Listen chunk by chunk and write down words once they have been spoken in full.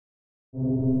I'm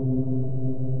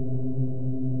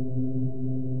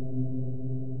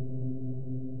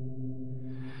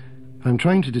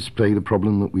trying to display the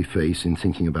problem that we face in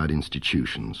thinking about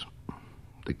institutions.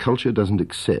 The culture doesn't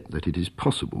accept that it is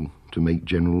possible to make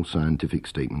general scientific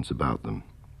statements about them.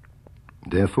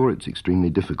 Therefore, it's extremely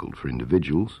difficult for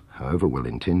individuals, however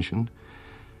well-intentioned,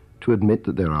 to admit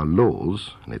that there are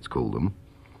laws, let's call them,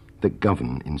 that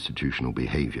govern institutional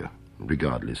behavior,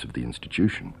 regardless of the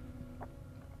institution.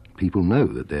 People know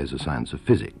that there's a science of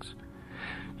physics.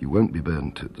 You won't be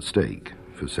burnt at the stake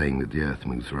for saying that the Earth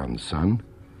moves around the Sun,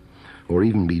 or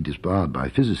even be disbarred by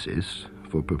physicists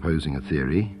for proposing a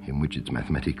theory in which it's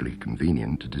mathematically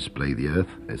convenient to display the Earth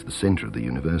as the center of the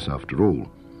universe after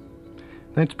all.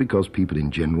 That's because people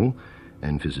in general,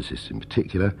 and physicists in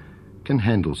particular, can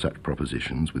handle such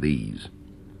propositions with ease.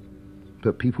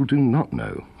 But people do not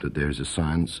know that there is a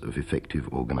science of effective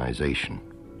organization,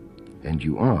 and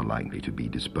you are likely to be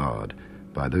disbarred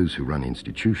by those who run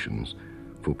institutions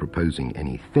for proposing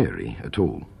any theory at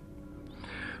all.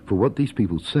 For what these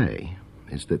people say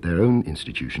is that their own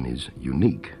institution is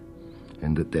unique,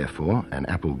 and that therefore an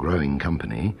apple-growing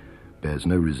company bears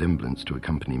no resemblance to a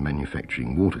company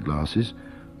manufacturing water glasses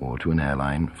or to an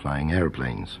airline flying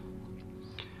aeroplanes.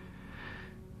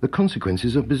 The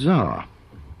consequences are bizarre.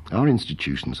 Our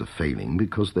institutions are failing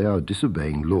because they are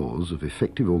disobeying laws of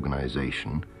effective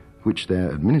organization which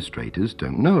their administrators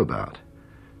don't know about,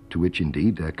 to which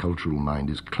indeed their cultural mind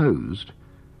is closed,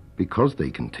 because they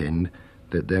contend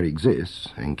that there exists,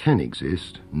 and can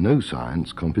exist, no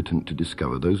science competent to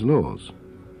discover those laws.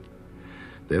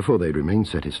 Therefore, they remain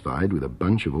satisfied with a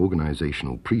bunch of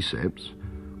organizational precepts,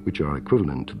 which are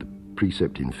equivalent to the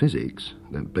precept in physics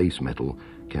that base metal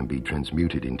can be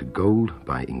transmuted into gold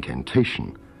by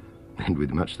incantation, and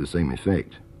with much the same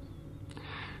effect.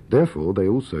 Therefore, they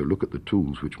also look at the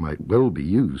tools which might well be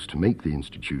used to make the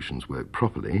institutions work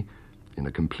properly in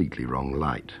a completely wrong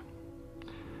light.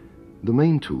 The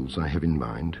main tools I have in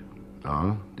mind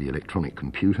are the electronic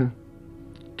computer,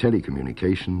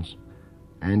 telecommunications,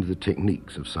 and the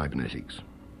techniques of cybernetics.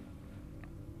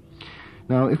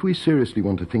 Now, if we seriously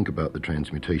want to think about the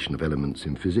transmutation of elements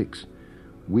in physics,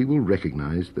 we will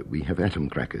recognize that we have atom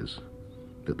crackers,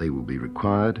 that they will be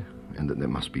required, and that they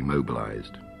must be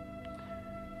mobilized.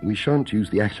 We shan't use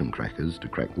the atom crackers to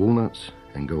crack walnuts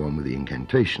and go on with the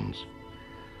incantations.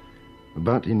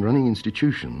 But in running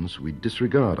institutions, we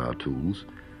disregard our tools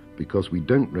because we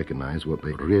don't recognize what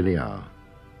they really are.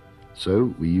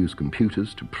 So we use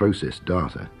computers to process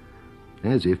data,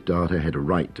 as if data had a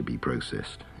right to be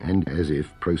processed, and as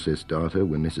if processed data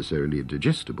were necessarily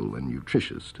digestible and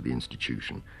nutritious to the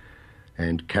institution,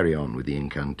 and carry on with the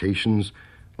incantations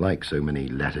like so many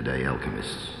latter-day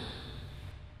alchemists.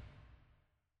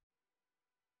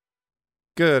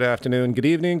 Good afternoon, good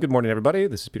evening, good morning, everybody.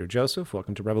 This is Peter Joseph.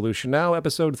 Welcome to Revolution Now,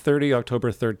 episode 30, October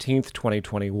 13th,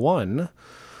 2021.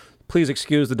 Please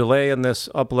excuse the delay in this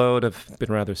upload. I've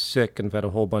been rather sick and I've had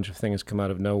a whole bunch of things come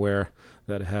out of nowhere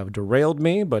that have derailed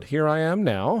me, but here I am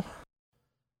now.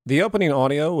 The opening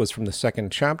audio was from the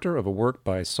second chapter of a work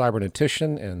by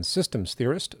cybernetician and systems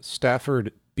theorist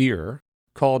Stafford Beer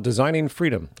called Designing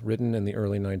Freedom, written in the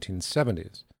early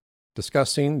 1970s,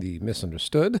 discussing the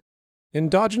misunderstood,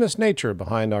 endogenous nature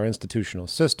behind our institutional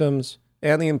systems,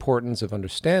 and the importance of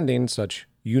understanding such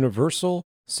universal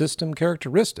system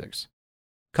characteristics,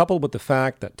 coupled with the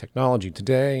fact that technology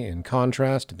today, in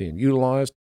contrast to being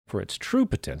utilized for its true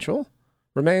potential,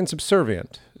 remains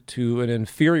subservient to an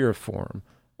inferior form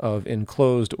of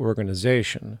enclosed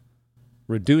organization,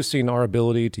 reducing our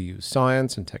ability to use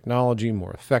science and technology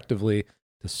more effectively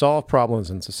to solve problems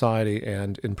in society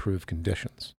and improve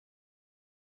conditions.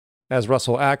 As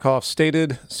Russell Ackoff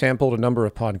stated, sampled a number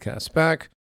of podcasts back,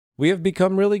 we have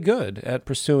become really good at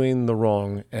pursuing the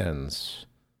wrong ends.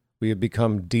 We have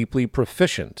become deeply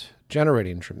proficient,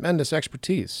 generating tremendous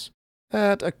expertise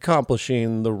at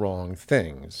accomplishing the wrong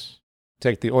things.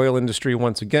 Take the oil industry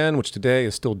once again, which today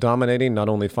is still dominating not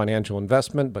only financial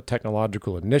investment, but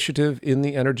technological initiative in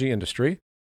the energy industry.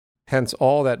 Hence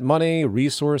all that money,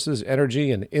 resources,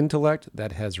 energy, and intellect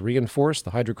that has reinforced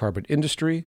the hydrocarbon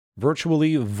industry,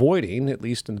 virtually voiding, at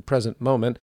least in the present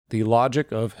moment, the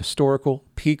logic of historical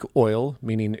peak oil,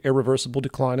 meaning irreversible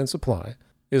decline in supply,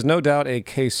 is no doubt a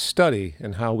case study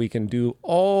in how we can do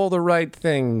all the right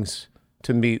things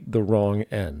to meet the wrong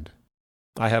end.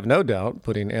 I have no doubt,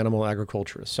 putting animal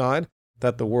agriculture aside,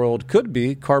 that the world could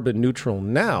be carbon neutral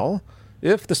now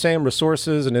if the same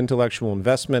resources and intellectual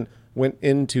investment went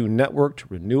into networked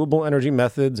renewable energy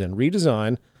methods and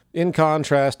redesign, in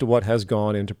contrast to what has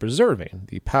gone into preserving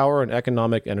the power and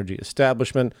economic energy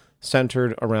establishment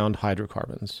centered around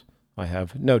hydrocarbons. I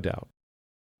have no doubt.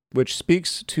 which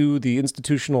speaks to the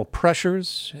institutional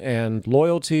pressures and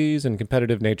loyalties and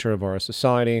competitive nature of our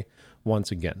society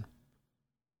once again.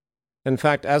 In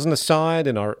fact, as an aside,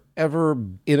 in our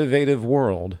ever-innovative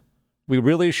world, we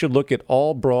really should look at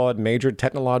all broad major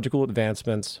technological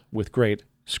advancements with great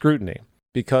scrutiny,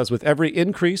 because with every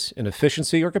increase in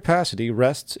efficiency or capacity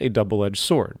rests a double-edged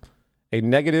sword, a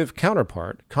negative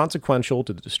counterpart consequential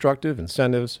to the destructive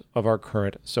incentives of our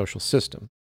current social system.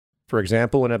 For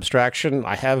example, in abstraction,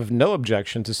 I have no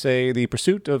objection to, say, the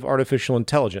pursuit of artificial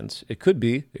intelligence. It could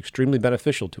be extremely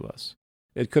beneficial to us.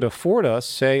 It could afford us,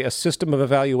 say, a system of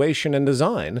evaluation and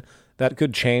design that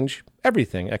could change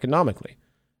everything economically.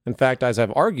 In fact, as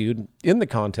I've argued in the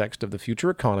context of the future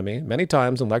economy many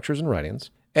times in lectures and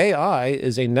writings, AI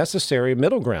is a necessary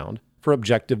middle ground for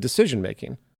objective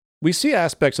decision-making. We see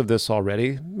aspects of this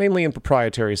already, mainly in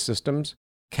proprietary systems,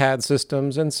 CAD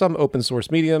systems, and some open-source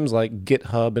mediums like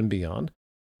GitHub and beyond.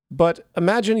 But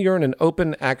imagine you're in an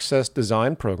open access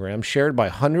design program shared by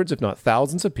hundreds, if not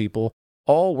thousands of people,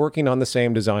 all working on the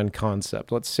same design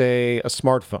concept. Let's say a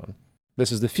smartphone.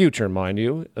 This is the future, mind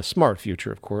you, a smart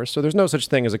future, of course, so there's no such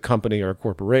thing as a company or a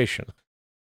corporation.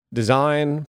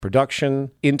 Design,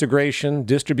 production, integration,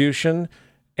 distribution,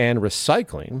 and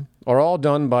recycling are all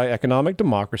done by economic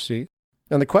democracy,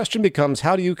 and the question becomes,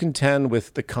 how do you contend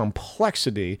with the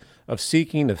complexity of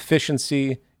seeking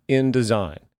efficiency in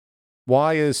design?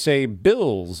 Why is, say,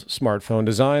 Bill's smartphone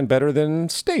design better than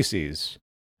Stacy's?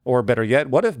 Or better yet,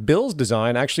 what if Bill's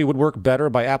design actually would work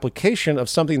better by application of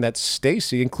something that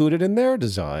Stacy included in their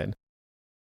design?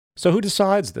 So who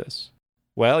decides this?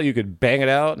 Well, you could bang it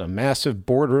out in a massive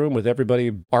boardroom with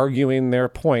everybody arguing their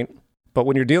point, but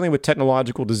when you're dealing with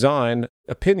technological design,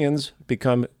 opinions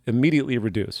become immediately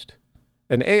reduced.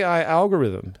 An AI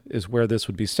algorithm is where this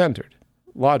would be centered,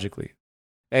 logically.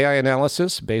 AI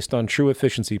analysis based on true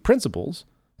efficiency principles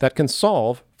that can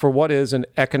solve for what is an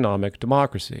economic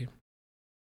democracy.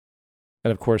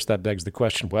 And of course, that begs the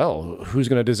question, well, who's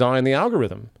going to design the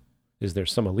algorithm? Is there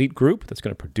some elite group that's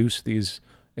going to produce these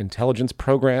intelligence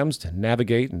programs to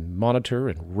navigate and monitor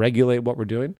and regulate what we're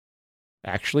doing?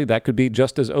 Actually, that could be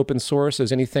just as open source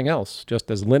as anything else. Just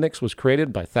as Linux was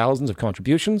created by thousands of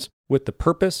contributions with the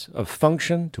purpose of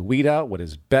function to weed out what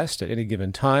is best at any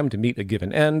given time to meet a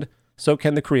given end, so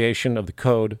can the creation of the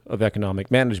code of economic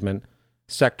management,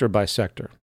 sector by sector.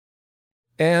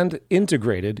 And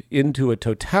integrated into a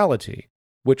totality,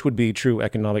 which would be true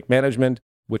economic management,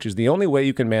 which is the only way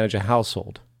you can manage a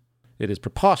household. It is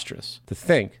preposterous to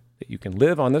think that you can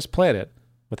live on this planet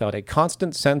without a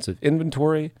constant sense of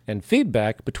inventory and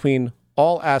feedback between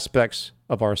all aspects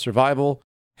of our survival,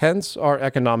 hence our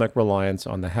economic reliance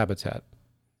on the habitat.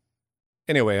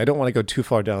 Anyway, I don't want to go too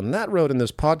far down that road in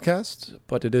this podcast,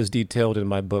 but it is detailed in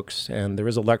my books, and there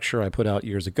is a lecture I put out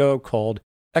years ago called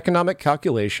Economic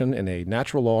Calculation in a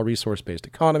Natural Law Resource-Based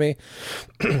Economy,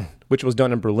 which was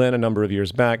done in Berlin a number of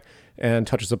years back and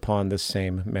touches upon this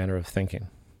same manner of thinking.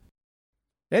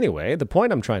 Anyway, the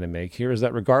point I'm trying to make here is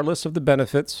that regardless of the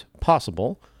benefits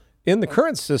possible, in the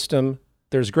current system,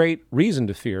 there's great reason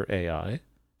to fear AI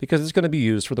because it's going to be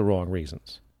used for the wrong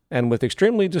reasons and with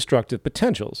extremely destructive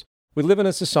potentials. We live in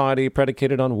a society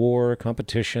predicated on war,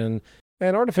 competition,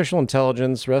 and artificial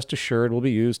intelligence, rest assured, will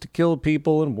be used to kill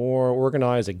people in war,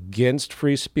 organize against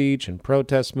free speech and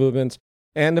protest movements,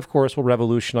 and of course will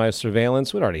revolutionize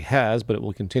surveillance. It already has, but it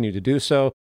will continue to do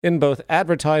so in both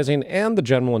advertising and the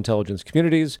general intelligence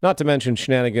communities, not to mention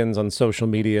shenanigans on social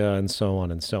media and so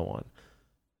on and so on.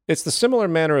 It's the similar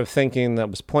manner of thinking that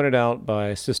was pointed out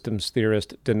by systems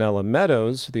theorist Donella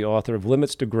Meadows, the author of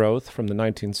Limits to Growth from the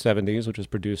 1970s, which was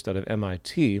produced out of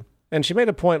MIT. And she made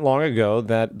a point long ago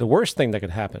that the worst thing that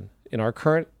could happen in our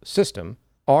current system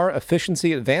are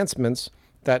efficiency advancements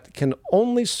that can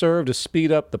only serve to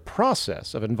speed up the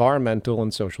process of environmental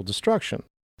and social destruction.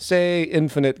 Say,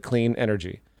 infinite clean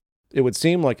energy. It would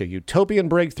seem like a utopian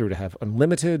breakthrough to have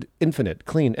unlimited, infinite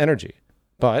clean energy.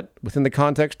 But within the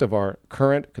context of our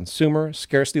current consumer,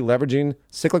 scarcity leveraging,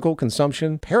 cyclical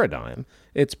consumption paradigm,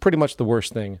 it's pretty much the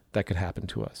worst thing that could happen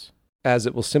to us, as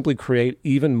it will simply create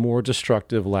even more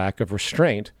destructive lack of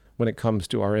restraint when it comes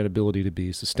to our inability to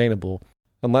be sustainable,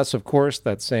 unless, of course,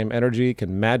 that same energy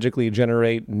can magically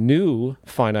generate new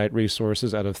finite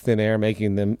resources out of thin air,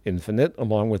 making them infinite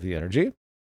along with the energy.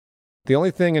 The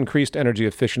only thing increased energy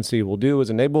efficiency will do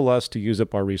is enable us to use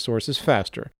up our resources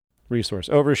faster. Resource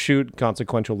overshoot,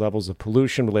 consequential levels of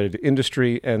pollution related to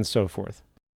industry, and so forth.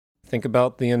 Think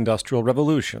about the industrial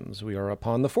revolutions. We are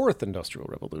upon the fourth industrial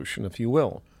revolution, if you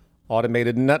will.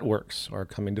 Automated networks are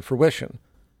coming to fruition.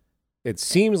 It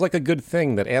seems like a good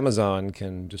thing that Amazon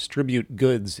can distribute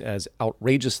goods as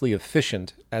outrageously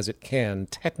efficient as it can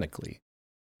technically.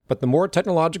 But the more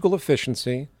technological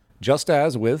efficiency, just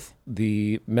as with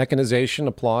the mechanization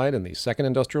applied in the Second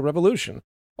Industrial Revolution,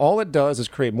 all it does is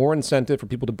create more incentive for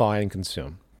people to buy and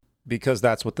consume. Because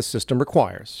that's what the system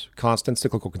requires. Constant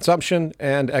cyclical consumption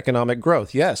and economic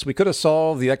growth. Yes, we could have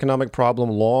solved the economic problem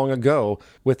long ago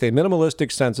with a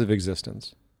minimalistic sense of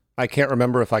existence. I can't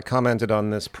remember if I commented on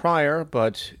this prior,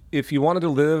 but if you wanted to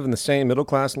live in the same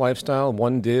middle-class lifestyle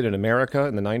one did in America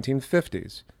in the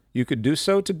 1950s, you could do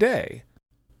so today,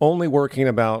 only working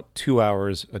about 2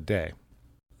 hours a day.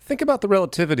 Think about the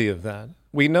relativity of that.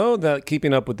 We know that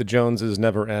keeping up with the Joneses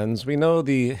never ends. We know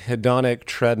the hedonic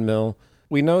treadmill.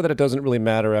 We know that it doesn't really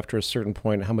matter after a certain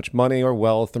point how much money or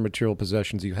wealth or material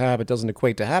possessions you have. It doesn't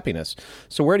equate to happiness.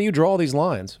 So where do you draw these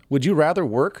lines? Would you rather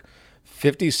work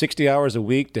 50, 60 hours a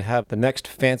week to have the next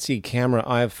fancy camera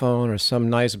iPhone or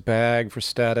some nice bag for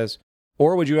status?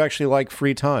 Or would you actually like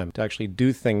free time to actually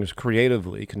do things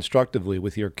creatively, constructively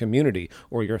with your community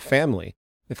or your family?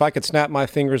 If I could snap my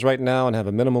fingers right now and have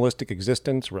a minimalistic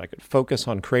existence where I could focus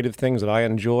on creative things that I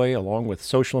enjoy along with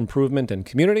social improvement and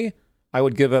community, I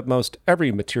would give up most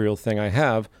every material thing I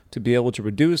have to be able to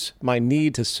reduce my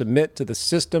need to submit to the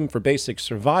system for basic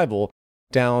survival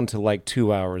down to like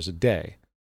 2 hours a day.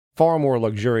 Far more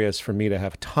luxurious for me to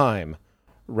have time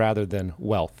rather than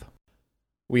wealth.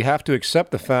 We have to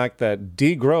accept the fact that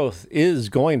degrowth is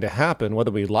going to happen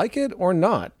whether we like it or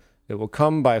not. It will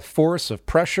come by force of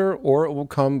pressure or it will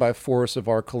come by force of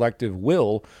our collective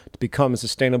will to become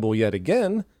sustainable yet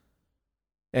again.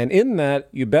 And in that,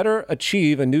 you better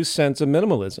achieve a new sense of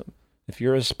minimalism. If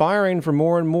you're aspiring for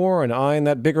more and more and eyeing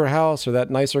that bigger house or that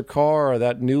nicer car or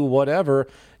that new whatever,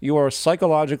 you are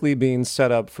psychologically being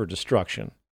set up for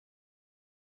destruction.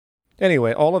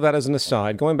 Anyway, all of that as an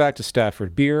aside, going back to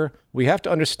Stafford Beer, we have to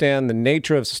understand the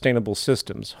nature of sustainable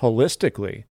systems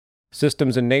holistically.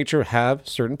 Systems in nature have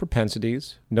certain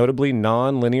propensities, notably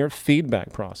non-linear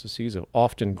feedback processes of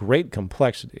often great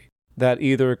complexity, that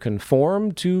either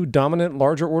conform to dominant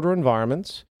larger order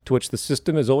environments, to which the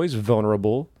system is always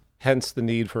vulnerable, hence the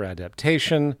need for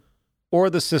adaptation, or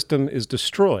the system is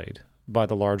destroyed by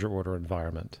the larger order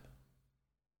environment,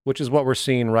 which is what we're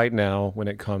seeing right now when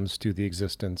it comes to the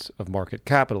existence of market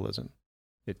capitalism.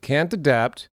 It can't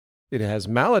adapt. It has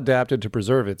maladapted to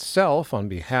preserve itself on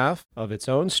behalf of its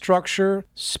own structure,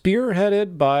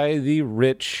 spearheaded by the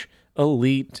rich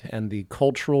elite and the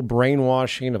cultural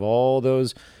brainwashing of all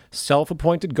those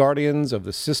self-appointed guardians of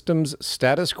the system's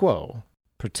status quo,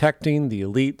 protecting the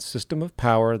elite system of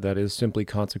power that is simply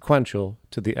consequential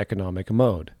to the economic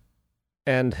mode,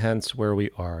 and hence where we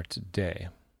are today.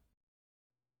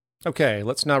 Okay,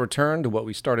 let's now return to what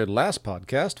we started last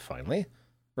podcast, finally,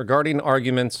 regarding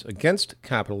arguments against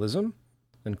capitalism,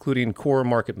 including core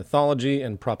market mythology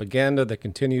and propaganda that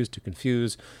continues to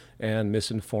confuse and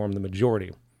misinform the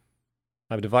majority.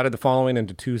 I've divided the following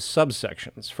into two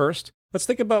subsections. First, let's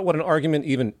think about what an argument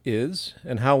even is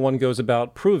and how one goes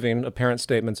about proving apparent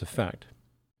statements of fact.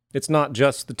 It's not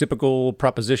just the typical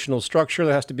propositional structure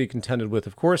that has to be contended with,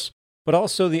 of course, but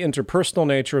also the interpersonal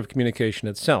nature of communication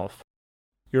itself.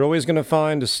 You're always going to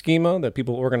find a schema that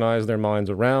people organize their minds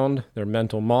around, their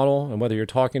mental model, and whether you're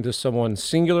talking to someone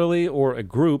singularly or a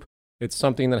group, it's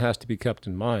something that has to be kept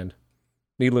in mind.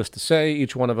 Needless to say,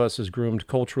 each one of us is groomed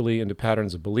culturally into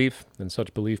patterns of belief, and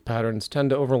such belief patterns tend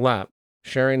to overlap,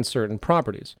 sharing certain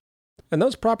properties. And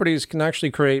those properties can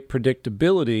actually create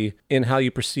predictability in how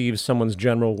you perceive someone's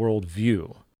general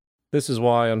worldview. This is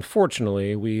why,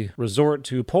 unfortunately, we resort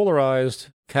to polarized,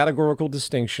 categorical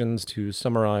distinctions to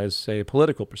summarize, say,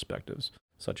 political perspectives,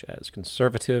 such as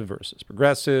conservative versus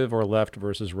progressive, or left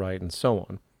versus right, and so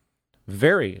on.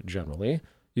 Very generally,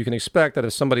 you can expect that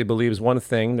if somebody believes one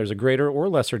thing, there's a greater or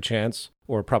lesser chance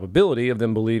or probability of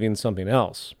them believing something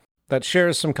else that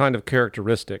shares some kind of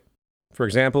characteristic. For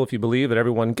example, if you believe that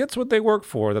everyone gets what they work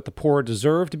for, that the poor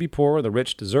deserve to be poor, the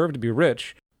rich deserve to be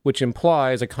rich, which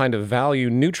implies a kind of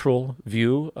value-neutral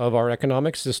view of our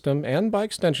economic system and, by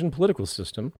extension, political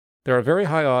system, there are very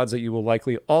high odds that you will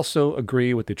likely also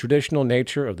agree with the traditional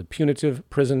nature of the punitive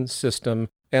prison system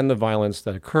and the violence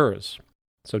that occurs.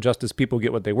 So just as people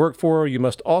get what they work for, you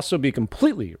must also be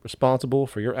completely responsible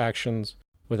for your actions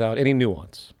without any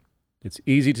nuance. It's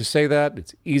easy to say that.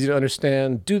 It's easy to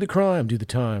understand. Do the crime, do the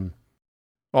time.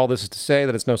 All this is to say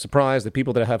that it's no surprise that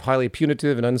people that have highly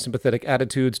punitive and unsympathetic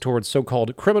attitudes towards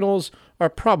so-called criminals are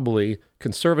probably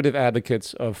conservative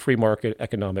advocates of free market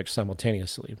economics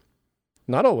simultaneously.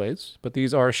 Not always, but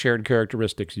these are shared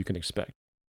characteristics you can expect.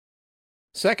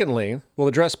 Secondly, we'll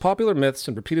address popular myths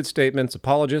and repeated statements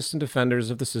apologists and defenders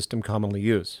of the system commonly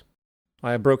use.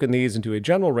 I have broken these into a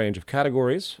general range of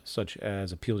categories, such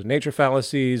as appeal to nature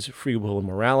fallacies, free will and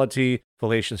morality,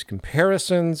 fallacious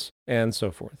comparisons, and so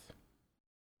forth.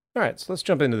 All right, so let's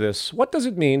jump into this. What does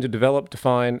it mean to develop,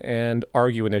 define, and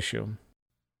argue an issue?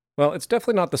 Well, it's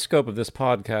definitely not the scope of this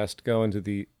podcast to go into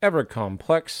the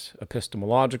ever-complex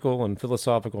epistemological and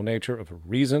philosophical nature of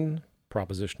reason,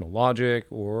 propositional logic,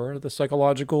 or the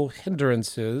psychological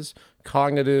hindrances,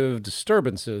 cognitive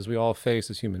disturbances we all face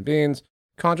as human beings,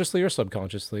 consciously or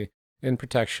subconsciously, in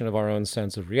protection of our own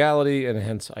sense of reality and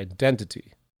hence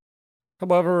identity.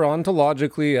 However,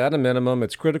 ontologically, at a minimum,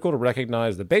 it's critical to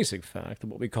recognize the basic fact that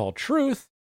what we call truth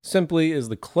simply is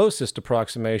the closest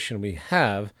approximation we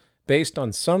have based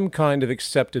on some kind of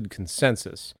accepted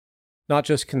consensus. Not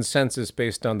just consensus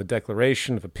based on the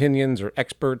declaration of opinions or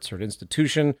experts or an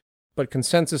institution, but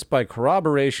consensus by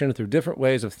corroboration through different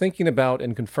ways of thinking about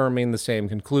and confirming the same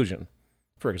conclusion.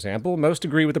 For example, most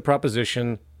agree with the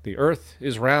proposition, the Earth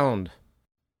is round.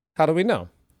 How do we know?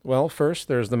 Well, first,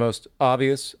 there's the most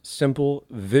obvious, simple,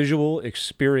 visual,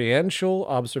 experiential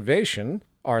observation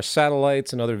our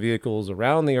satellites and other vehicles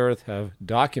around the Earth have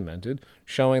documented,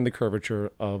 showing the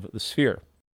curvature of the sphere.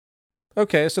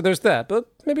 Okay, so there's that,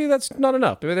 but maybe that's not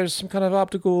enough. Maybe there's some kind of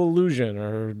optical illusion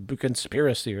or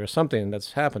conspiracy or something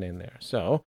that's happening there.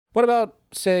 So, what about,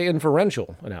 say,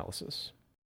 inferential analysis?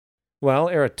 Well,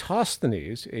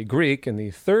 Eratosthenes, a Greek in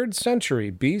the 3rd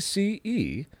century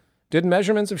BCE, did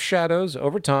measurements of shadows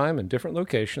over time in different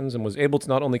locations and was able to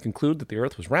not only conclude that the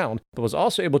Earth was round, but was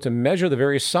also able to measure the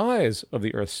very size of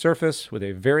the Earth's surface with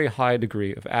a very high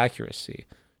degree of accuracy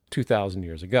 2,000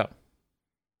 years ago.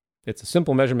 It's a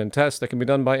simple measurement test that can be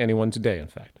done by anyone today, in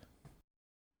fact.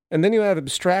 And then you have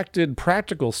abstracted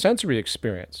practical sensory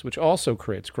experience, which also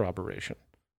creates corroboration.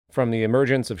 From the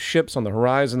emergence of ships on the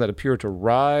horizon that appear to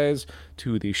rise,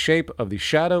 to the shape of the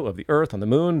shadow of the Earth on the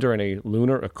moon during a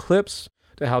lunar eclipse,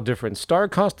 to how different star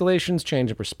constellations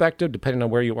change in perspective depending on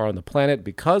where you are on the planet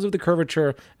because of the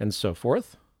curvature, and so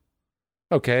forth.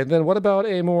 Okay, then what about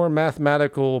a more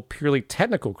mathematical, purely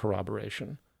technical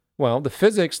corroboration? Well, the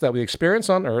physics that we experience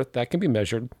on Earth that can be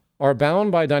measured are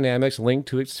bound by dynamics linked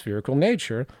to its spherical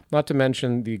nature, not to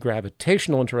mention the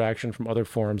gravitational interaction from other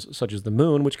forms such as the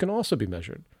moon, which can also be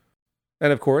measured.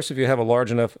 And of course, if you have a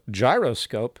large enough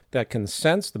gyroscope that can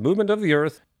sense the movement of the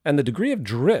Earth and the degree of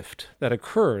drift that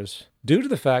occurs due to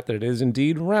the fact that it is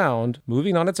indeed round,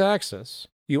 moving on its axis,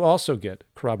 you also get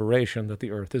corroboration that the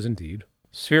Earth is indeed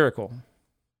spherical.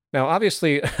 Now,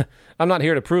 obviously, I'm not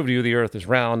here to prove to you the Earth is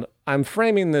round. I'm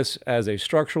framing this as a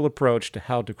structural approach to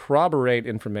how to corroborate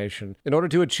information in order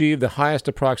to achieve the highest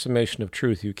approximation of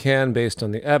truth you can based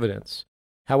on the evidence.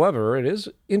 However, it is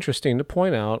interesting to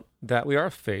point out that we are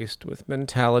faced with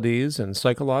mentalities and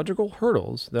psychological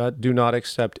hurdles that do not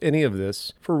accept any of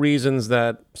this for reasons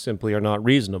that simply are not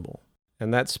reasonable.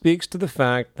 And that speaks to the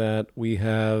fact that we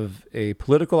have a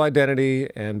political identity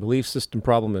and belief system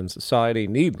problem in society,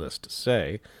 needless to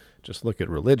say. Just look at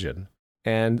religion.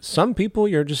 And some people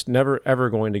you're just never,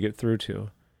 ever going to get through to.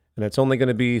 And it's only going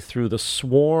to be through the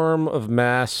swarm of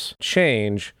mass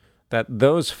change that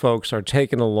those folks are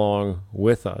taken along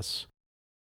with us.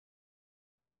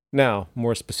 Now,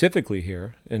 more specifically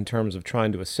here, in terms of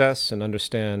trying to assess and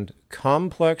understand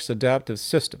complex adaptive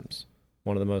systems,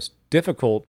 one of the most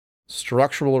difficult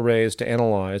structural arrays to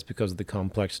analyze because of the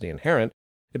complexity inherent,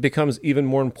 it becomes even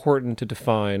more important to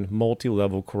define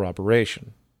multi-level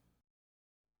corroboration.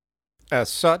 As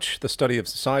such, the study of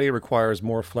society requires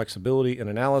more flexibility in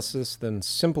analysis than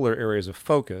simpler areas of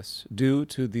focus due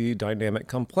to the dynamic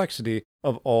complexity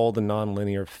of all the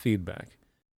nonlinear feedback.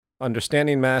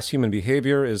 Understanding mass human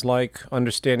behavior is like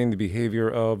understanding the behavior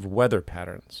of weather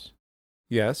patterns.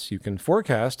 Yes, you can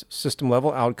forecast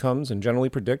system-level outcomes and generally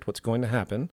predict what's going to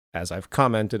happen, as I've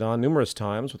commented on numerous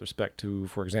times with respect to,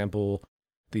 for example,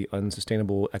 the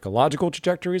unsustainable ecological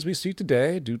trajectories we see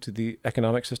today due to the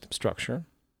economic system structure.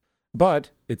 But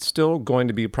it's still going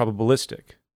to be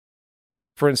probabilistic.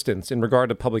 For instance, in regard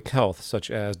to public health, such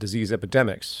as disease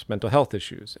epidemics, mental health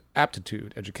issues,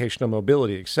 aptitude, educational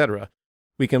mobility, etc.,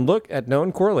 we can look at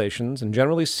known correlations and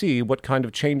generally see what kind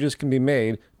of changes can be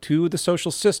made to the social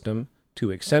system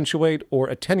to accentuate or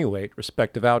attenuate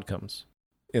respective outcomes.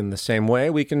 In the same way,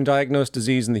 we can diagnose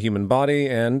disease in the human body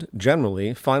and,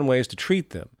 generally, find ways to treat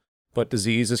them. But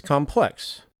disease is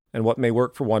complex, and what may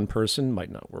work for one person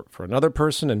might not work for another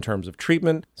person in terms of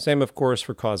treatment. Same, of course,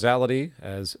 for causality,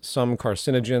 as some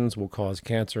carcinogens will cause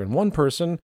cancer in one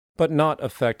person, but not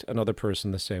affect another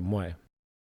person the same way.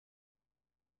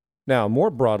 Now, more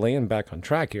broadly, and back on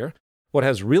track here, what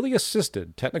has really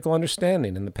assisted technical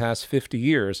understanding in the past 50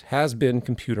 years has been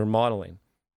computer modeling.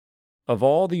 Of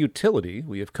all the utility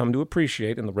we have come to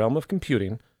appreciate in the realm of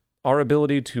computing, our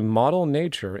ability to model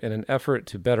nature in an effort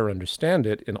to better understand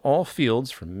it in all fields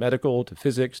from medical to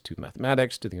physics to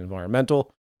mathematics to the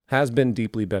environmental has been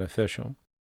deeply beneficial.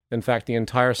 In fact, the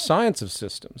entire science of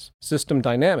systems, system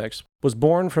dynamics, was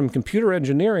born from computer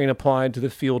engineering applied to the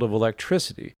field of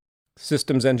electricity.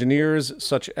 Systems engineers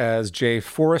such as Jay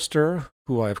Forrester,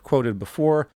 who I have quoted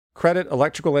before, credit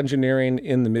electrical engineering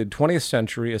in the mid-20th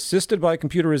century, assisted by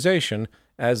computerization,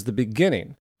 as the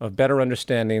beginning of better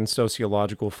understanding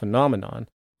sociological phenomenon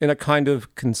in a kind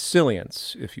of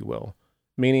consilience, if you will,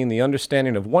 meaning the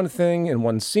understanding of one thing in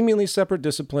one seemingly separate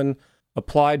discipline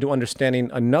applied to understanding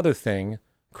another thing,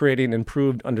 creating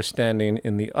improved understanding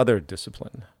in the other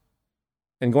discipline.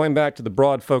 And going back to the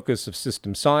broad focus of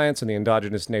system science and the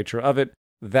endogenous nature of it,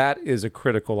 that is a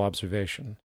critical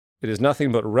observation. It is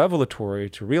nothing but revelatory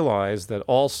to realize that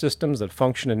all systems that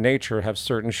function in nature have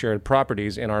certain shared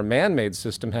properties, and our man-made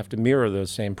system have to mirror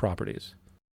those same properties.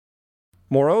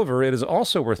 Moreover, it is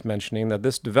also worth mentioning that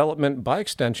this development, by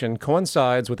extension,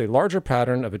 coincides with a larger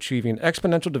pattern of achieving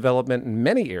exponential development in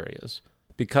many areas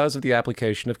because of the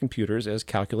application of computers as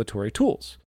calculatory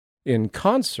tools, in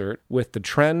concert with the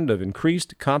trend of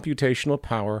increased computational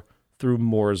power through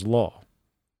Moore's law.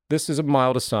 This is a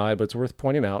mild aside, but it's worth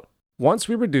pointing out. Once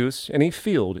we reduce any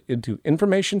field into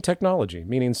information technology,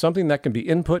 meaning something that can be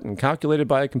input and calculated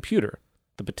by a computer,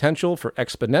 the potential for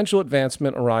exponential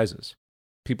advancement arises.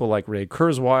 People like Ray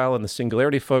Kurzweil and the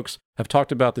Singularity folks have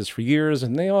talked about this for years,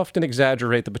 and they often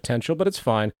exaggerate the potential, but it's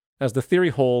fine, as the theory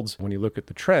holds when you look at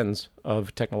the trends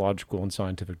of technological and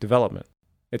scientific development.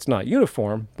 It's not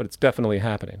uniform, but it's definitely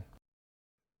happening.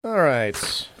 All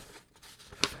right.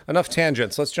 Enough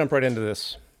tangents. Let's jump right into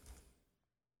this.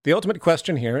 The ultimate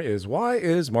question here is, why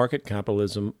is market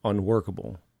capitalism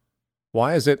unworkable?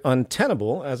 Why is it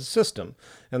untenable as a system?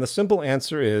 And the simple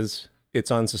answer is,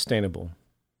 it's unsustainable.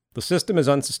 The system is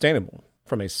unsustainable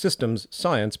from a systems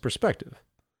science perspective.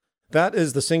 That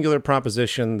is the singular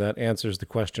proposition that answers the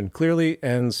question clearly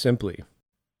and simply.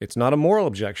 It's not a moral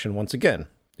objection, once again.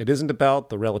 It isn't about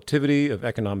the relativity of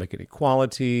economic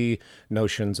inequality,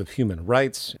 notions of human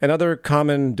rights, and other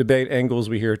common debate angles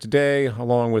we hear today,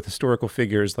 along with historical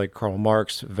figures like Karl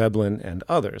Marx, Veblen, and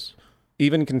others.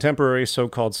 Even contemporary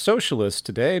so-called socialists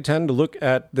today tend to look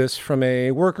at this from a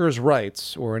workers'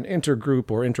 rights or an intergroup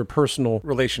or interpersonal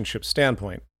relationship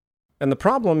standpoint. And the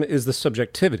problem is the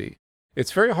subjectivity.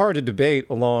 It's very hard to debate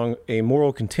along a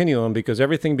moral continuum because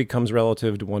everything becomes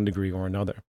relative to one degree or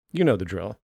another. You know the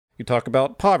drill. You talk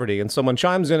about poverty, and someone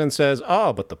chimes in and says,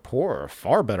 "Oh, but the poor are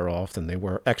far better off than they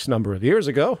were X number of years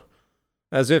ago,"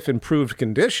 as if improved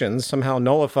conditions somehow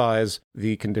nullifies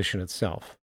the condition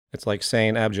itself. It's like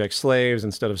saying abject slaves,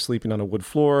 instead of sleeping on a wood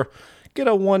floor, get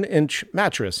a 1-inch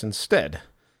mattress instead.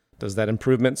 Does that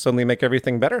improvement suddenly make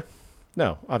everything better?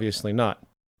 No, obviously not.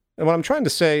 And what I'm trying to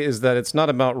say is that it's not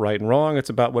about right and wrong, it's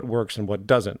about what works and what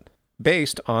doesn't,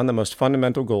 based on the most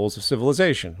fundamental goals of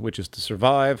civilization, which is to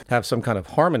survive, have some kind of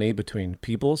harmony between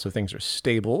people so things are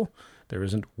stable, there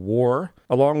isn't war,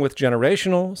 along with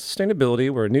generational sustainability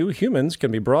where new humans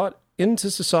can be brought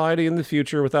into society in the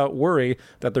future without worry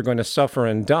that they're going to suffer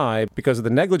and die because of the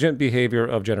negligent behavior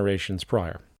of generations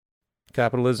prior.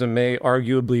 Capitalism may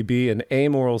arguably be an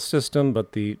amoral system,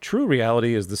 but the true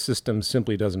reality is the system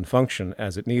simply doesn't function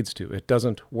as it needs to. It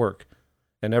doesn't work.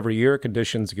 And every year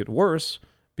conditions get worse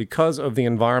because of the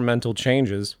environmental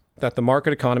changes that the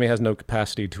market economy has no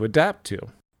capacity to adapt to.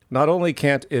 Not only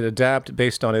can't it adapt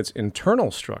based on its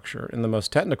internal structure in the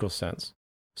most technical sense,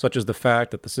 such as the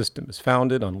fact that the system is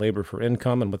founded on labor for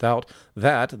income, and without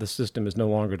that, the system is no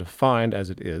longer defined as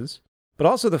it is, but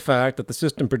also the fact that the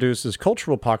system produces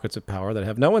cultural pockets of power that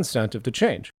have no incentive to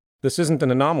change. This isn't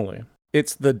an anomaly.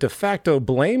 It's the de facto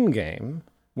blame game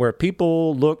where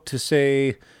people look to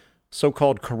say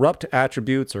so-called corrupt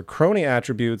attributes or crony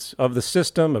attributes of the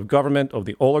system, of government, of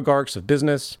the oligarchs, of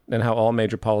business, and how all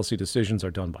major policy decisions are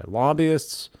done by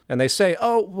lobbyists. And they say,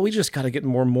 oh, we just got to get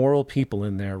more moral people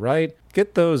in there, right?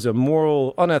 Get those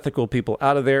immoral, unethical people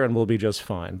out of there and we'll be just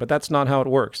fine. But that's not how it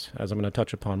works, as I'm going to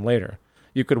touch upon later.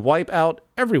 You could wipe out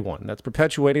everyone that's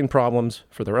perpetuating problems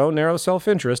for their own narrow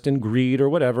self-interest in greed or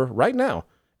whatever right now,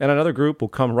 and another group will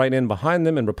come right in behind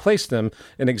them and replace them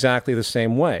in exactly the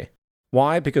same way.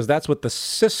 Why? Because that's what the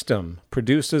system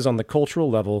produces on the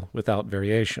cultural level without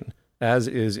variation, as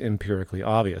is empirically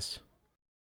obvious.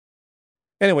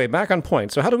 Anyway, back on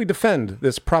point. So how do we defend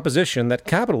this proposition that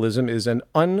capitalism is an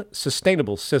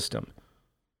unsustainable system?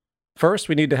 First,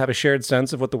 we need to have a shared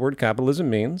sense of what the word capitalism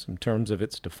means in terms of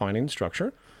its defining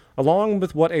structure, along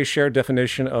with what a shared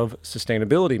definition of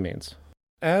sustainability means.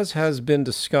 As has been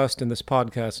discussed in this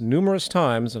podcast numerous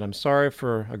times, and I'm sorry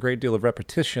for a great deal of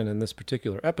repetition in this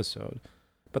particular episode,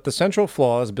 but the central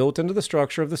flaws built into the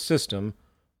structure of the system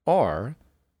are: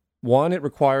 1, it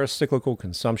requires cyclical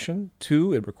consumption;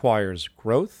 2, it requires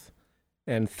growth;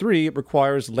 and 3, it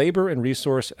requires labor and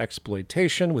resource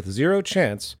exploitation with zero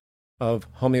chance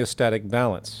of homeostatic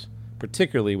balance,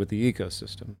 particularly with the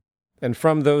ecosystem. And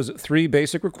from those 3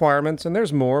 basic requirements, and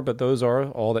there's more, but those are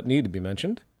all that need to be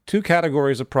mentioned, 2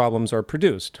 categories of problems are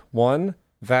produced. 1,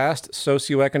 vast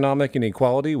socioeconomic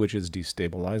inequality, which is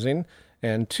destabilizing,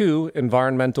 and 2,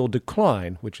 environmental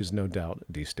decline, which is no doubt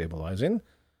destabilizing.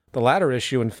 The latter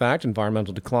issue, in fact,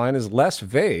 environmental decline, is less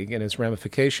vague in its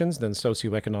ramifications than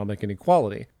socioeconomic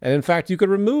inequality. And in fact, you could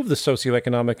remove the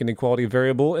socioeconomic inequality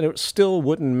variable and it still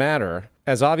wouldn't matter,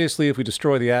 as obviously if we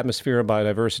destroy the atmosphere,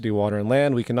 biodiversity, water, and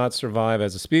land, we cannot survive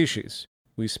as a species.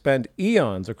 We spend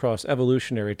eons across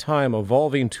evolutionary time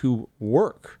evolving to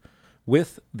work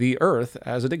with the Earth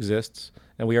as it exists,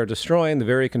 and we are destroying the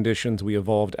very conditions we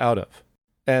evolved out of.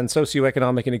 And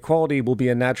socioeconomic inequality will be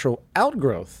a natural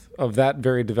outgrowth of that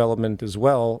very development as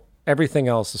well, everything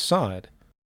else aside.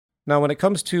 Now, when it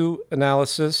comes to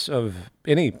analysis of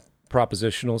any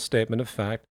propositional statement of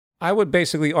fact, I would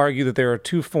basically argue that there are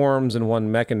 2 forms and 1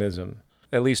 mechanism,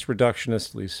 at least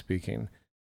reductionistly speaking.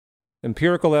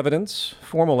 Empirical evidence,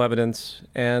 formal evidence,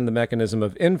 and the mechanism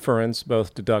of inference,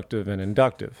 both deductive and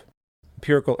inductive.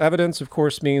 Empirical evidence, of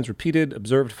course, means repeated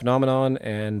observed phenomenon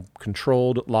and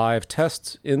controlled live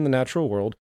tests in the natural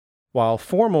world, while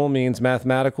formal means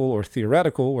mathematical or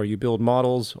theoretical, where you build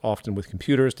models, often with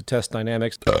computers, to test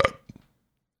dynamics,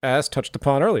 as touched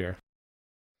upon earlier.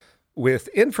 With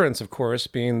inference, of course,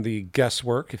 being the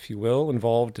guesswork, if you will,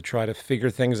 involved to try to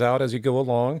figure things out as you go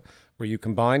along, where you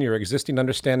combine your existing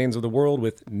understandings of the world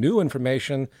with new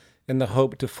information in the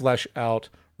hope to flesh out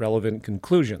relevant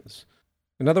conclusions.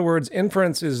 In other words,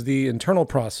 inference is the internal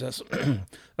process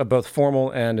of both formal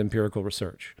and empirical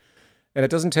research. And it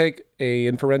doesn't take an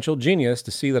inferential genius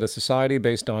to see that a society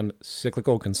based on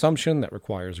cyclical consumption that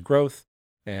requires growth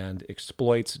and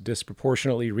exploits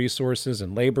disproportionately resources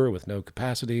and labor with no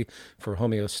capacity for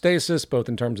homeostasis, both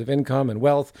in terms of income and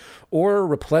wealth, or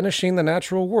replenishing the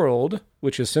natural world,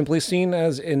 which is simply seen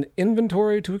as an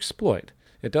inventory to exploit.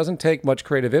 It doesn't take much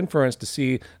creative inference to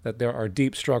see that there are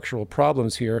deep structural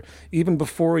problems here, even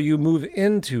before you move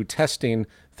into testing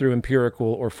through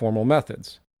empirical or formal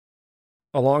methods.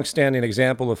 A long-standing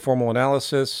example of formal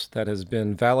analysis that has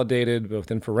been validated both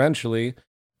inferentially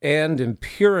and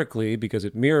empirically, because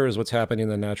it mirrors what's happening in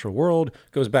the natural world,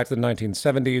 goes back to the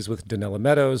 1970s with Donella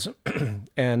Meadows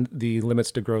and the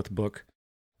Limits to Growth book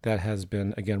that has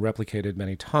been, again, replicated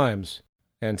many times.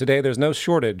 And today there's no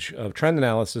shortage of trend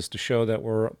analysis to show that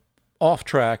we're off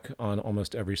track on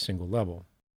almost every single level.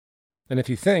 And if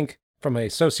you think from a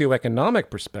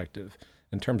socioeconomic perspective,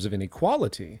 in terms of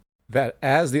inequality, that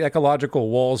as the ecological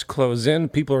walls close in,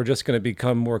 people are just going to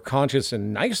become more conscious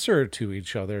and nicer to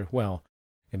each other, well,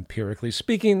 empirically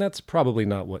speaking, that's probably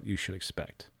not what you should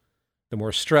expect. The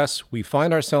more stress we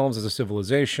find ourselves as a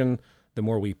civilization, the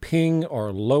more we ping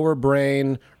our lower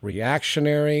brain,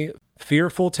 reactionary,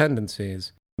 fearful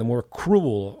tendencies, the more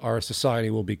cruel our society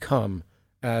will become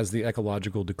as the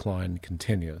ecological decline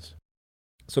continues.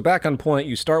 So back on point,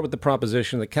 you start with the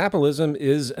proposition that capitalism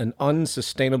is an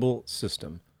unsustainable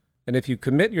system. And if you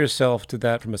commit yourself to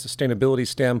that from a sustainability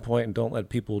standpoint and don't let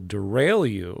people derail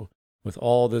you with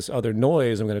all this other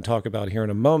noise I'm going to talk about here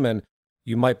in a moment,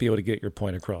 you might be able to get your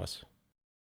point across.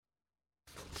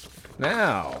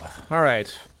 Now, all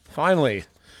right, finally,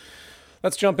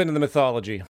 let's jump into the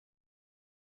mythology.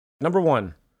 Number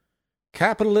 1,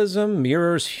 capitalism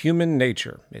mirrors human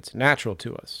nature. It's natural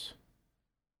to us.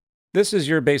 This is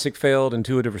your basic failed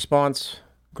intuitive response,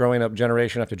 growing up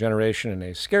generation after generation in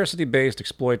a scarcity-based,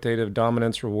 exploitative,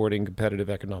 dominance-rewarding, competitive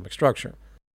economic structure.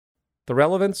 The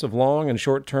relevance of long and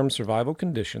short-term survival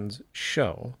conditions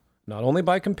show, not only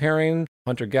by comparing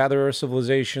hunter-gatherer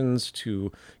civilizations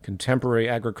to contemporary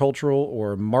agricultural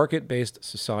or market-based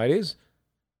societies,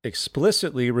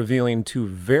 explicitly revealing 2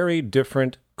 very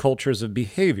different cultures of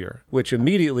behavior, which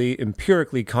immediately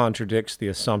empirically contradicts the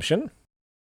assumption,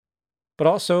 but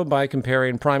also by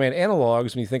comparing primate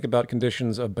analogs when you think about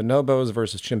conditions of bonobos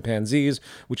versus chimpanzees,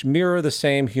 which mirror the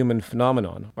same human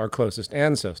phenomenon, our closest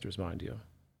ancestors, mind you.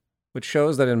 Which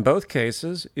shows that in both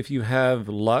cases, if you have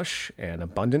lush and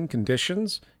abundant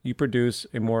conditions, you produce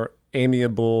a more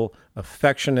amiable,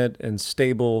 affectionate, and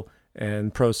stable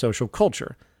and pro-social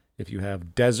culture. If you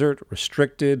have desert,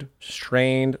 restricted,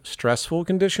 strained, stressful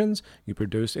conditions, you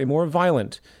produce a more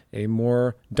violent, a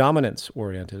more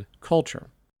dominance-oriented culture.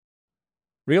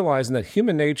 realizing that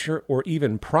human nature, or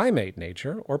even primate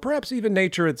nature, or perhaps even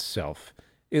nature itself,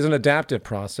 is an adaptive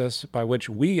process by which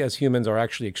we as humans are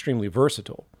actually extremely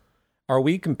versatile. Are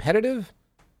we competitive?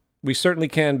 We certainly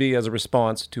can be as a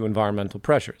response to environmental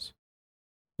pressures.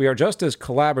 We are just as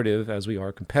collaborative as we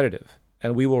are competitive,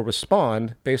 and we will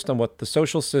respond based on what the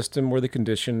social system or the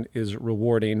condition is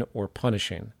rewarding or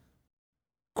punishing.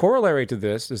 Corollary to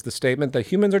this is the statement that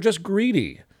humans are just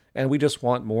greedy, and we just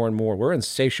want more and more. We're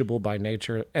insatiable by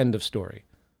nature, end of story.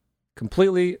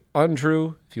 Completely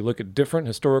untrue if you look at different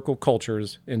historical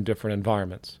cultures in different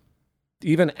environments.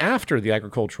 Even after the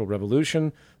agricultural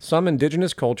revolution, some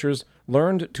indigenous cultures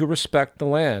learned to respect the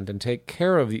land and take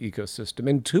care of the ecosystem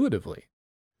intuitively.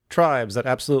 Tribes that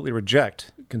absolutely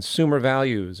reject consumer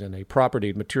values and a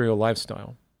propertied material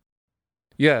lifestyle.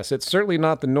 Yes, it's certainly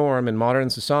not the norm in modern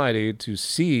society to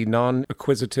see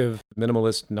non-acquisitive,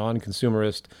 minimalist,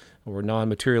 non-consumerist, or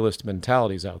non-materialist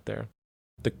mentalities out there.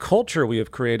 The culture we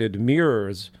have created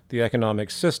mirrors the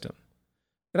economic system.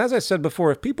 And as I said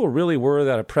before, if people really were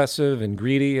that oppressive and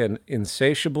greedy and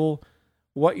insatiable,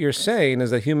 what you're saying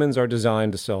is that humans are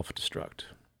designed to self-destruct.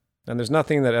 And there's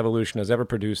nothing that evolution has ever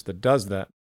produced that does that.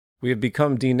 We have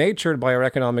become denatured by our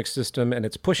economic system, and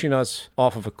it's pushing us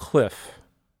off of a cliff.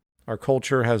 Our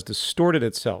culture has distorted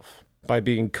itself by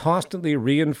being constantly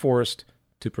reinforced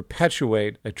to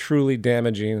perpetuate a truly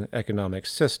damaging economic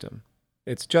system.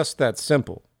 It's just that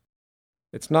simple.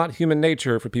 It's not human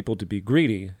nature for people to be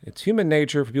greedy. It's human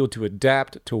nature for people to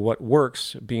adapt to what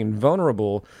works, being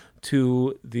vulnerable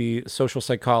to the social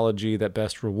psychology that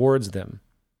best rewards them.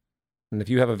 And if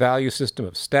you have a value system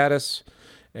of status,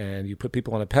 and you put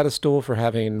people on a pedestal for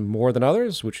having more than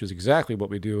others, which is exactly what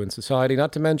we do in society,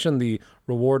 not to mention the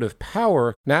reward of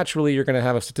power, naturally you're going to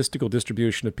have a statistical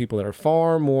distribution of people that are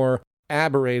far more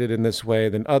aberrated in this way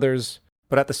than others.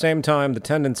 But at the same time, the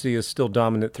tendency is still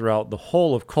dominant throughout the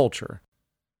whole of culture.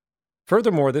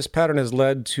 Furthermore, this pattern has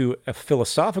led to a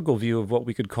philosophical view of what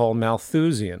we could call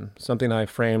Malthusian, something I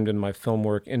framed in my film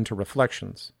work Into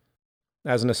Reflections.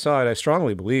 As an aside, I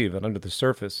strongly believe that under the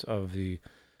surface of the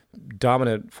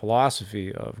dominant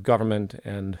philosophy of government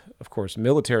and, of course,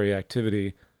 military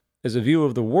activity is a view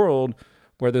of the world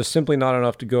where there's simply not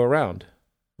enough to go around,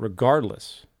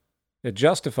 regardless. It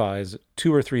justifies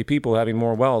 2 or 3 people having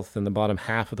more wealth than the bottom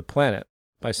half of the planet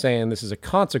by saying this is a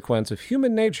consequence of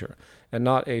human nature and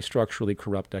not a structurally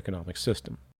corrupt economic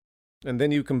system. And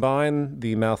then you combine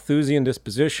the Malthusian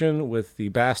disposition with the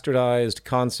bastardized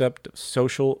concept of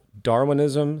social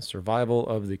Darwinism, survival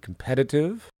of the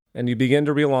competitive, and you begin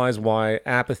to realize why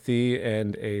apathy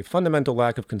and a fundamental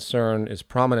lack of concern is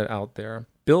prominent out there,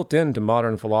 built into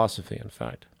modern philosophy, in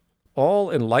fact. All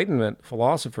Enlightenment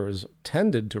philosophers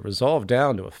tended to resolve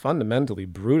down to a fundamentally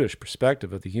brutish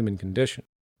perspective of the human condition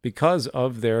because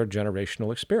of their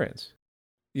generational experience.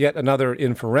 Yet another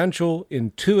inferential,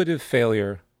 intuitive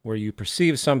failure where you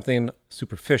perceive something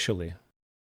superficially.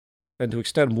 And to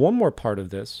extend one more part of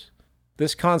this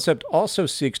concept also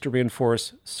seeks to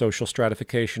reinforce social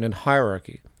stratification and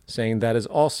hierarchy, saying that is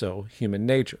also human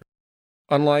nature.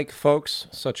 Unlike folks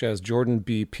such as Jordan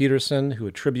B. Peterson, who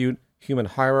attribute human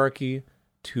hierarchy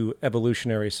to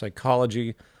evolutionary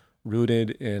psychology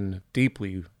rooted in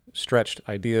deeply stretched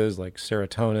ideas like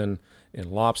serotonin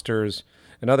in lobsters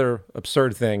and other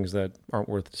absurd things that aren't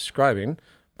worth describing,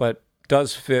 but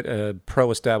does fit a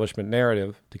pro-establishment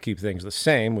narrative to keep things the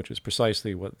same, which is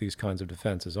precisely what these kinds of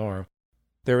defenses are.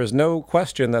 There is no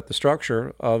question that the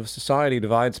structure of society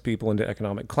divides people into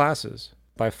economic classes.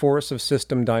 By force of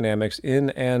system dynamics in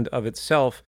and of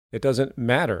itself, it doesn't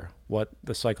matter what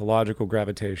the psychological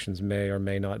gravitations may or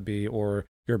may not be, or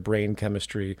your brain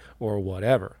chemistry, or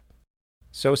whatever.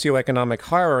 Socioeconomic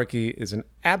hierarchy is an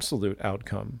absolute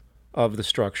outcome of the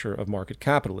structure of market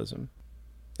capitalism.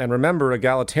 And remember,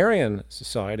 egalitarian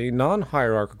society,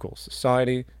 non-hierarchical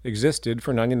society, existed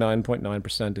for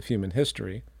 99.9% of human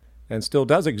history, and still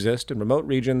does exist in remote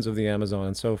regions of the Amazon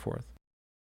and so forth.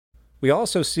 We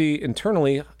also see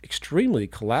internally extremely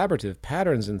collaborative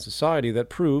patterns in society that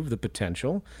prove the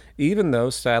potential, even though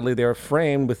sadly they are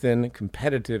framed within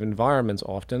competitive environments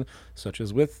often, such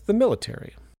as with the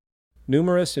military.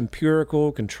 Numerous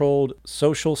empirical, controlled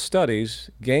social studies,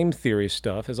 game theory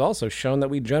stuff, has also shown that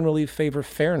we generally favor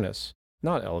fairness,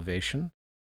 not elevation.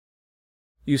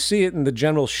 You see it in the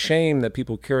general shame that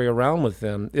people carry around with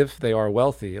them if they are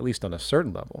wealthy, at least on a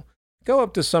certain level. Go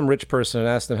up to some rich person and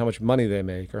ask them how much money they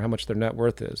make or how much their net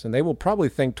worth is, and they will probably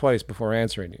think twice before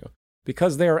answering you,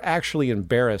 because they are actually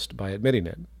embarrassed by admitting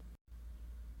it.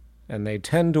 And they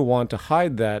tend to want to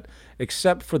hide that,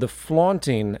 except for the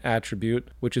flaunting attribute,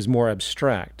 which is more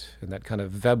abstract, and that kind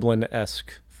of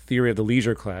Veblen-esque theory of the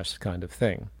leisure class kind of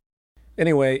thing.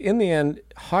 Anyway, in the end,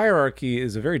 hierarchy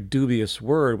is a very dubious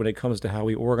word when it comes to how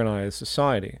we organize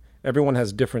society. Everyone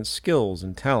has different skills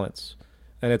and talents.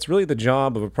 And it's really the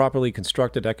job of a properly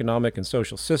constructed economic and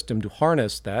social system to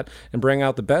harness that and bring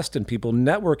out the best in people,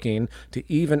 networking to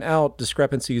even out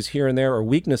discrepancies here and there or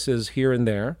weaknesses here and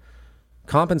there,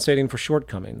 compensating for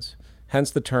shortcomings.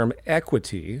 Hence the term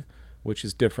equity, which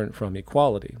is different from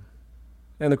equality.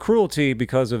 And the cruelty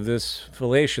because of this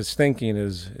fallacious thinking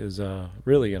is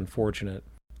really unfortunate.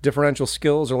 Differential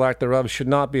skills or lack thereof should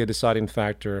not be a deciding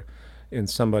factor in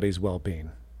somebody's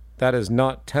well-being. That is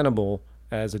not tenable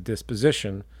as a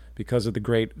disposition because of the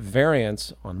great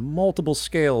variance on multiple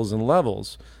scales and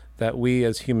levels that we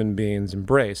as human beings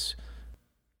embrace.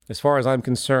 As far as I'm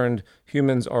concerned,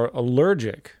 humans are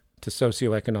allergic to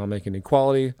socioeconomic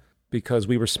inequality because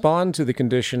we respond to the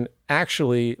condition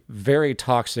actually very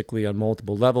toxically on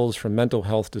multiple levels, from mental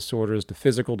health disorders to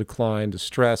physical decline to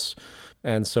stress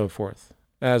and so forth,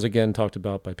 as again talked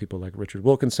about by people like Richard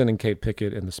Wilkinson and Kate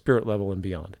Pickett in The Spirit Level and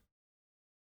beyond.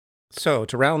 So,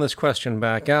 to round this question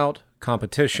back out,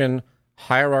 competition,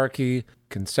 hierarchy,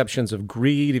 conceptions of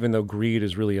greed, even though greed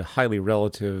is really a highly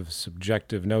relative,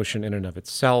 subjective notion in and of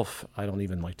itself. I don't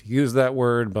even like to use that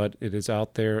word, but it is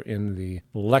out there in the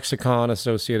lexicon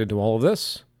associated to all of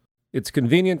this. It's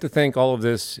convenient to think all of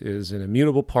this is an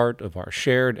immutable part of our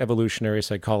shared evolutionary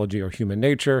psychology or human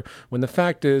nature, when the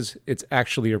fact is it's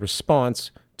actually a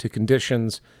response to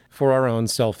conditions for our own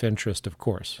self-interest, of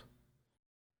course.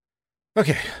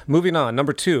 Okay, moving on.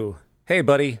 Number 2. Hey,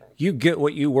 buddy, you get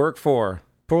what you work for.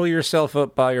 Pull yourself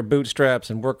up by your bootstraps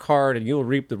and work hard and you'll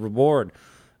reap the reward.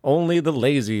 Only the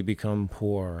lazy become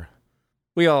poor.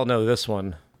 We all know this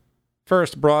one.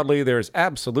 First, broadly, there's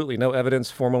absolutely no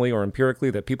evidence, formally or empirically,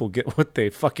 that people get what they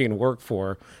fucking work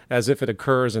for, as if it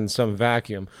occurs in some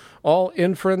vacuum. All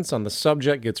inference on the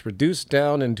subject gets reduced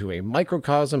down into a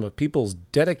microcosm of people's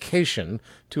dedication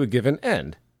to a given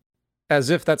end, as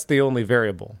if that's the only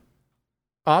variable.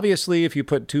 Obviously, if you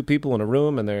put 2 people in a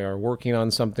room and they are working on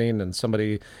something and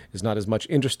somebody is not as much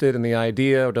interested in the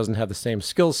idea or doesn't have the same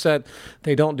skill set,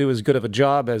 they don't do as good of a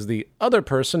job as the other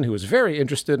person who is very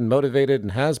interested and motivated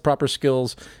and has proper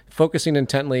skills, focusing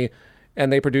intently,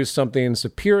 and they produce something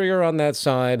superior on that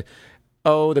side.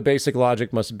 Oh, the basic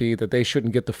logic must be that they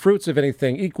shouldn't get the fruits of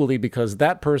anything equally because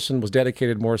that person was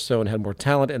dedicated more so and had more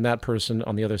talent and that person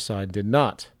on the other side did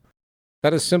not.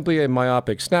 That is simply a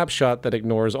myopic snapshot that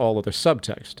ignores all other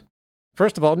subtext.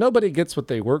 First of all, nobody gets what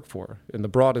they work for, in the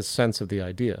broadest sense of the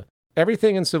idea.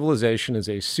 Everything in civilization is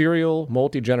a serial,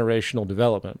 multi-generational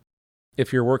development.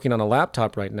 If you're working on a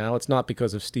laptop right now, it's not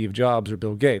because of Steve Jobs or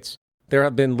Bill Gates. There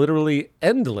have been literally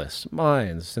endless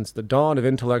minds since the dawn of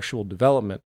intellectual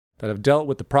development that have dealt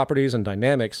with the properties and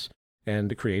dynamics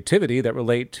and creativity that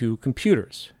relate to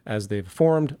computers, as they've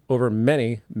formed over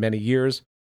many, many years,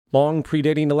 long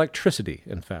predating electricity,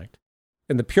 in fact.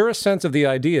 In the purest sense of the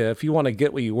idea, if you want to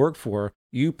get what you work for,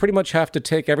 you pretty much have to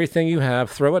take everything you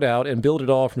have, throw it out, and build it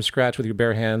all from scratch with your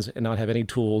bare hands and not have any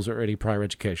tools or any prior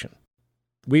education.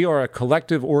 We are a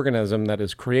collective organism that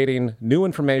is creating new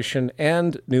information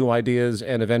and new ideas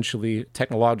and eventually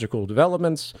technological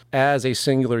developments as a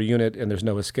singular unit, and there's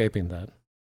no escaping that.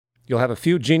 You'll have a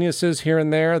few geniuses here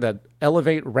and there that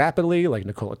elevate rapidly, like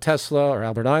Nikola Tesla or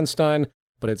Albert Einstein,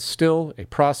 but it's still a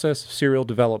process of serial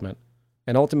development.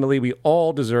 And ultimately, we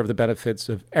all deserve the benefits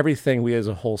of everything we as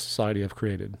a whole society have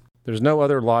created. There's no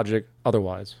other logic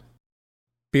otherwise.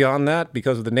 Beyond that,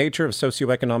 because of the nature of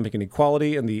socioeconomic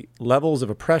inequality and the levels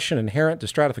of oppression inherent to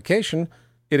stratification,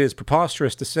 it is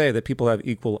preposterous to say that people have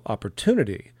equal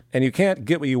opportunity. And you can't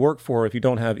get what you work for if you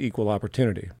don't have equal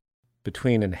opportunity.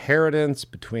 Between inheritance,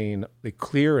 between the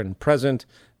clear and present,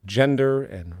 gender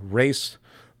and race,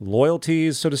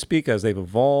 loyalties, so to speak, as they've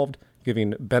evolved,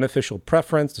 giving beneficial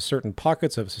preference to certain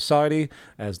pockets of society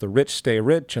as the rich stay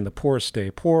rich and the poor stay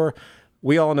poor.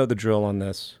 We all know the drill on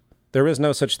this. There is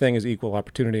no such thing as equal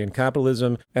opportunity in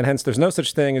capitalism, and hence there's no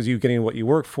such thing as you getting what you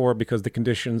work for because the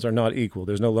conditions are not equal.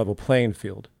 There's no level playing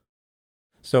field.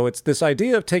 So it's this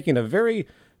idea of taking a very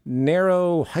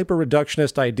narrow,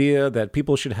 hyper-reductionist idea that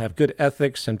people should have good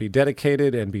ethics and be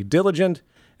dedicated and be diligent,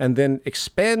 and then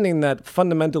expanding that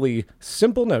fundamentally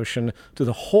simple notion to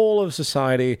the whole of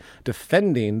society,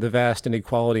 defending the vast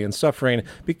inequality and suffering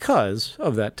because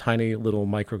of that tiny little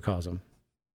microcosm.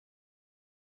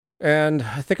 And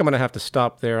I think I'm going to have to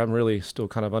stop there. I'm really still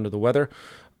kind of under the weather.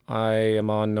 I am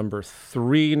on number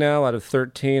 3 now out of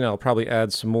 13. I'll probably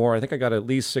add some more. I think I got at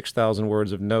least 6,000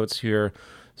 words of notes here.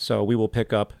 So we will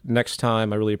pick up next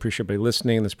time. I really appreciate everybody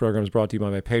listening. This program is brought to you by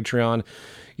my Patreon.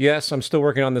 Yes, I'm still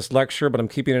working on this lecture, but I'm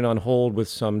keeping it on hold with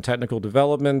some technical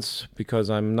developments because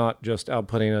I'm not just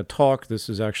outputting a talk. This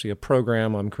is actually a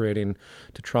program I'm creating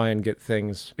to try and get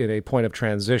things at a point of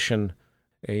transition,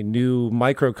 a new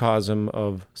microcosm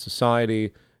of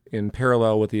society in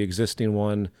parallel with the existing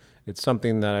one. It's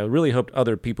something that I really hoped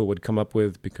other people would come up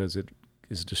with because it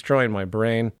is destroying my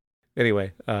brain.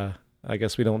 Anyway, I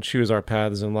guess we don't choose our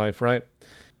paths in life, right?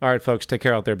 All right, folks, take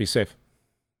care out there. Be safe.